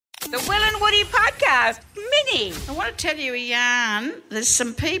The Will and Woody Podcast, Mini. I want to tell you a yarn. There's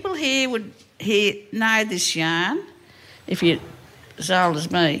some people here would know this yarn, if you're as old as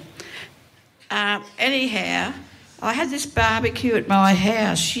me. Anyhow, I had this barbecue at my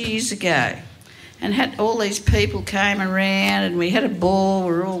house years ago and had all these people came around and we had a ball.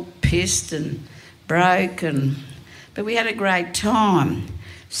 We were all pissed and broke, but we had a great time.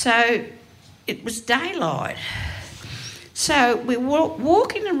 So it was daylight. So we were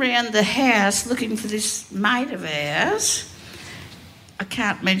walking around the house looking for this mate of ours. I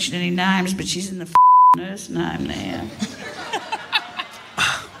can't mention any names, but she's in the nursing home now.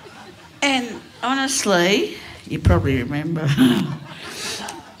 And honestly, you probably remember.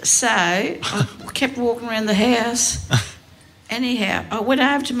 So I kept walking around the house. Anyhow, I went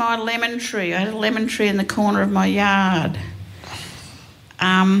over to my lemon tree. I had a lemon tree in the corner of my yard.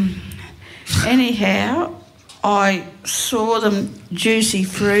 Anyhow, I saw them juicy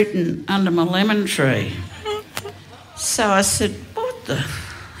fruiting under my lemon tree. So I said, what the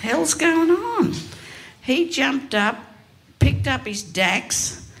hell's going on? He jumped up, picked up his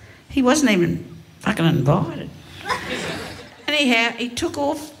Dax. He wasn't even fucking invited. Anyhow, he took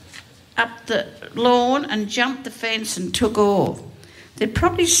off up the lawn and jumped the fence and took off. There are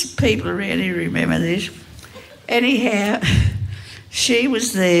probably some people around here who remember this. Anyhow, she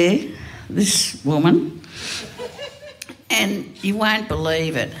was there, this woman, and you won't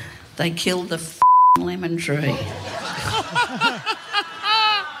believe it. They killed the lemon tree.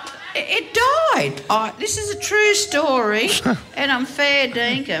 It died. This is a true story, and I'm fair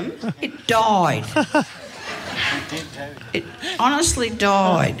dinkum. It died. It honestly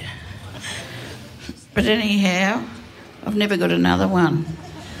died. But anyhow, I've never got another one.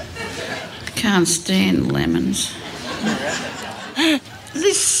 Can't stand lemons.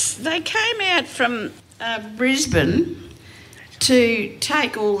 They came out from Brisbane to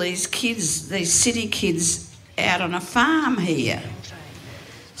take all these kids, these city kids, out on a farm here.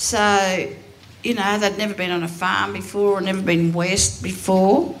 So, you know, they'd never been on a farm before or never been west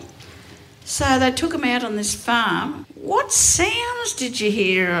before. So they took them out on this farm. What sounds did you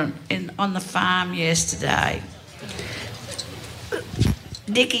hear on the farm yesterday?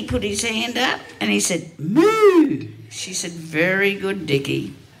 Dickie put his hand up and he said, moo. She said, very good,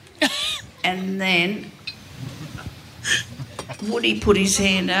 Dickie. And then Woody put his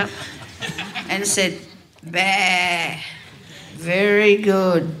hand up and said, bah, very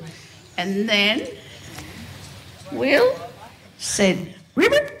good. And then Will said,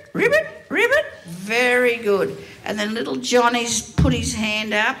 ribbit, ribbit, ribbit, very good. And then little Johnny's put his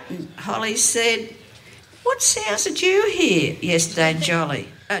hand up and Holly said, what sounds did you hear yesterday, Jolly?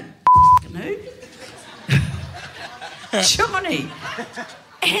 Who? Johnny.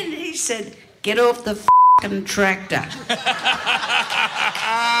 And he said, get off the f***ing tractor.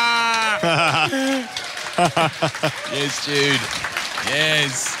 Yes, Jude.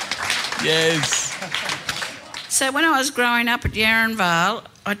 Yes. Yes. So when I was growing up at Yarranvale,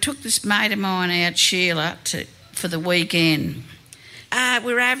 I took this mate of mine out, Sheila, for the weekend.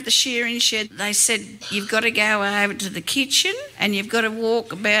 We were over the shearing shed. They said, you've got to go over to the kitchen and you've got to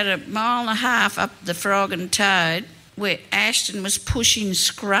walk about 1.5 miles up the Frog and Toad where Ashton was pushing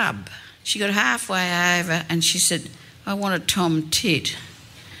scrub. She got halfway over and she said, I want a tom tit.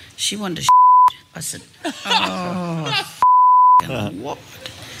 She wanted a I said, oh, what?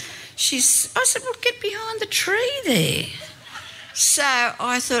 I said, well, get behind the tree there. So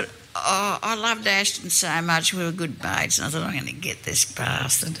I thought, I loved Ashton so much. We were good mates, and I thought, I'm going to get this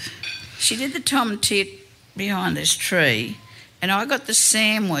bastard. She did the tom tit behind this tree, and I got the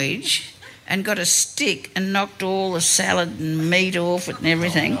sandwich and got a stick and knocked all the salad and meat off it and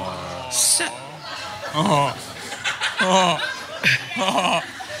everything. So...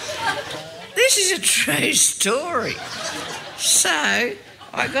 This is a true story. So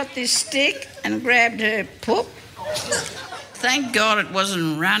I got this stick and grabbed her pup. Thank God it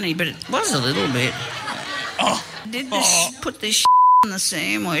wasn't runny, but it was a little bit. Put this in the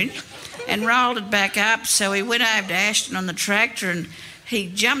sandwich and rolled it back up. So he went over to Ashton on the tractor and he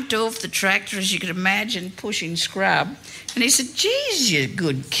jumped off the tractor, as you could imagine, pushing scrub. And he said, geez, you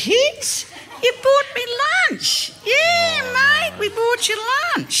good kids. You bought me lunch. Yeah, mate, we bought you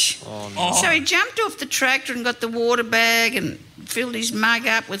lunch. Oh, no. So he jumped off the tractor and got the water bag and filled his mug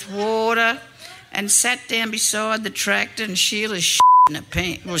up with water and sat down beside the tractor, and Sheila's in her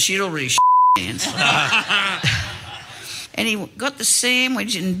pants. Well, she'd already pants. And he got the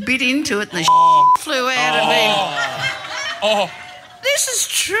sandwich and bit into it and the flew out of him. This is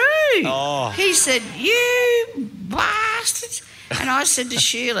true. He said, you bastards. And I said to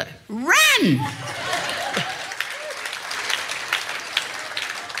Sheila, run!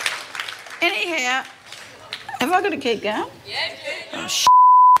 Anyhow, have I got to keep going? Yeah, Oh,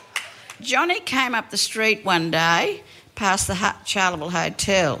 Johnny came up the street one day past the Charleville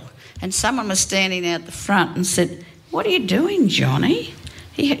Hotel, and someone was standing out the front and said, "What are you doing, Johnny?"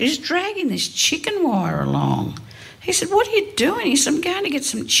 He was dragging this chicken wire along. He said, "What are you doing?" He said, "I'm going to get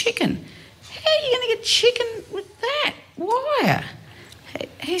some chicken." "How are you going to get chicken with that wire?"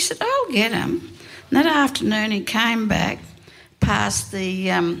 He said, "I'll get him." And that afternoon he came back past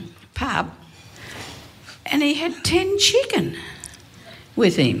the pub and he had 10 chicken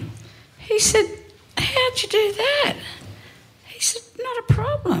with him. He said, "How'd you do that?" He said, "Not a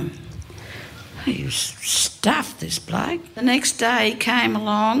problem." He was stuffed, this bloke. The next day he came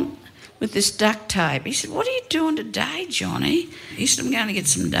along with this duct tape. He said, "What are you doing today, Johnny?" He said, "I'm going to get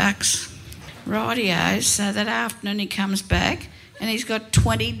some ducks." Rightio. So that afternoon he comes back and he's got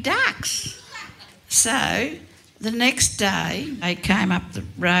 20 ducks. So the next day they came up the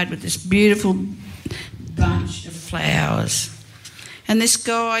road with this beautiful bunch of flowers. And this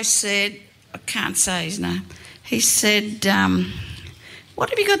guy said, I can't say his name, he said, "What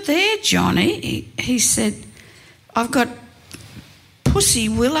have you got there, Johnny?" He said, "I've got Pussy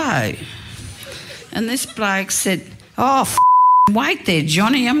Willow." And this bloke said, "Oh, wait there,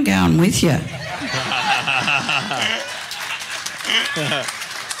 Johnny, I'm going with you."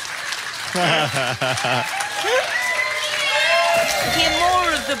 Hear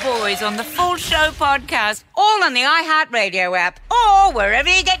more of the boys on the Full Show podcast, all on the iHeartRadio app or wherever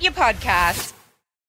you get your podcasts.